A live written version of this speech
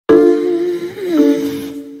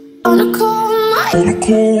For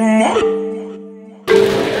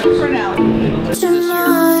now.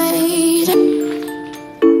 Tonight,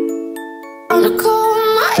 on a cold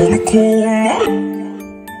night. Tonight.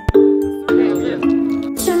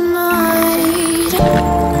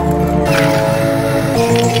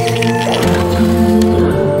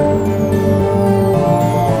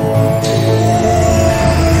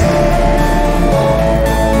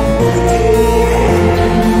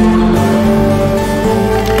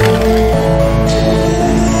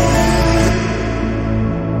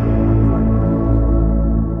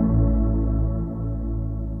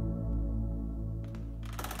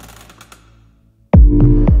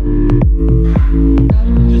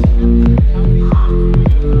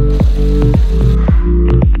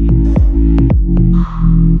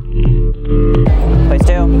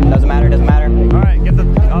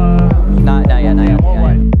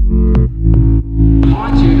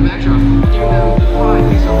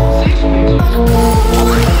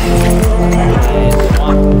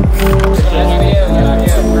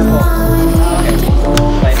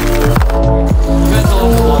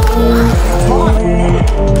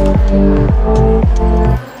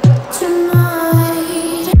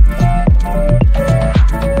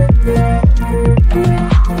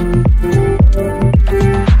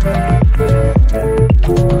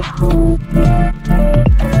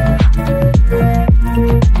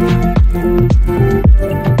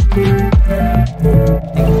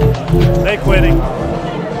 They're quitting.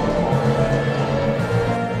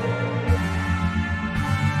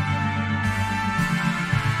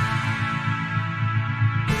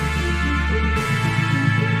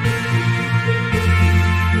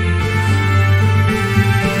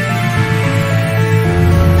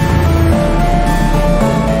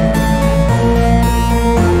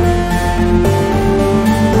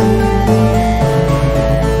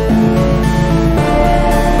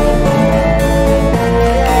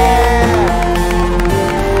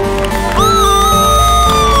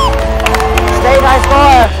 Nice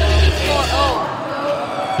score.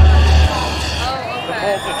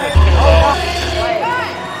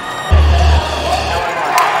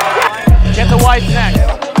 Get the whites next.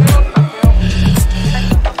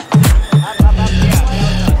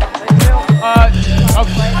 All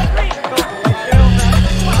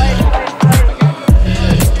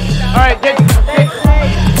right, get.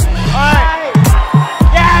 All right.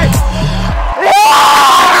 Yes!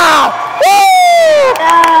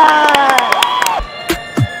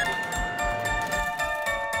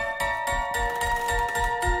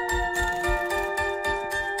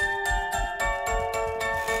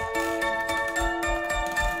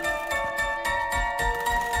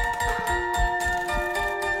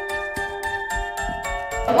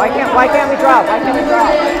 Why can't we drop? Why can't we drop?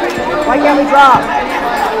 Why can't we drop?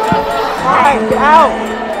 Why? Get out!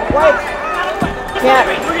 Wait! Can't.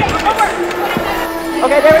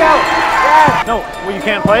 Okay, there we go! Yes! No, well, you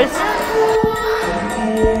can't place?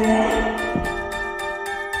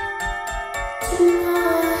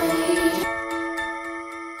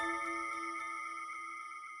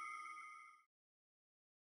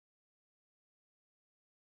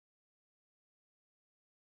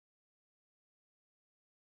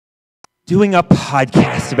 Doing a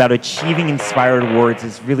podcast about achieving inspired awards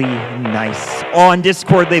is really nice. On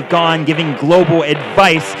Discord, they've gone giving global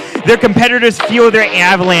advice. Their competitors feel their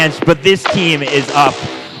avalanche, but this team is up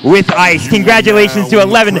with ICE. Congratulations to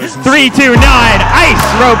 11-3-2-9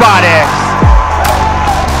 ICE Robotics.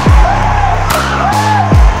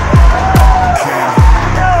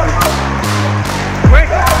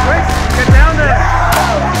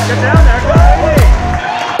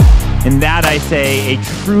 And that, I say, a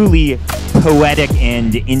truly poetic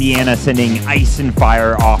end. Indiana sending Ice and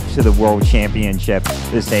Fire off to the World Championship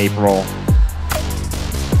this April.